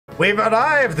We've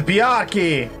arrived,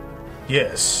 Bjarki!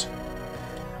 Yes.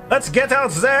 Let's get out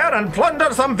there and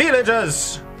plunder some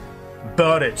villages!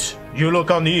 Barret, you look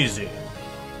uneasy.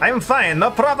 I'm fine, no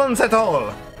problems at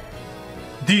all.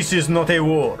 This is not a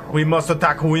war. We must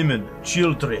attack women,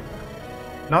 children.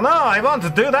 No, I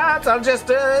won't do that. I'll just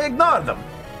ignore them.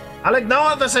 I'll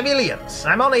ignore the civilians.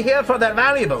 I'm only here for their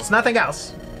valuables, nothing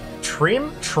else.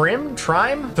 Trime?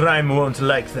 Trime won't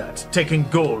like that. Taking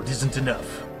gold isn't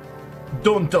enough.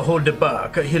 Don't hold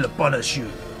back, he'll punish you.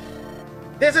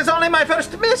 This is only my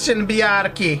first mission,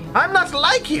 Bjarki. I'm not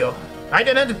like you. I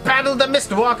didn't battle the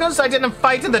Mistwalkers. I didn't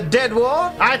fight in the Dead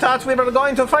War. I thought we were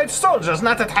going to fight soldiers,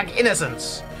 not attack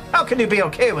innocents. How can you be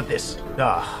okay with this?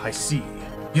 Ah, I see.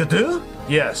 You do?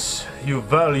 Yes, you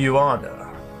value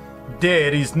honor.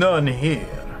 There is none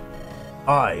here.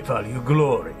 I value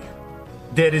glory.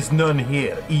 There is none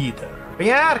here either.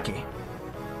 Bjarki.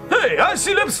 Hey, I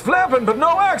see lips flapping, but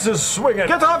no axes swinging.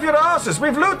 Get off your asses.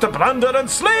 We've loot to plunder and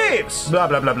slaves. Blah,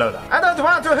 blah, blah, blah, blah. I don't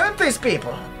want to hurt these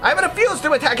people. I refuse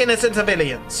to attack innocent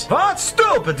civilians. What?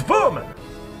 Stupid woman.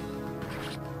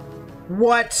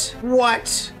 What?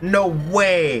 No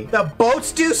way. The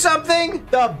boats do something?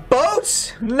 The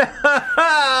boats? No.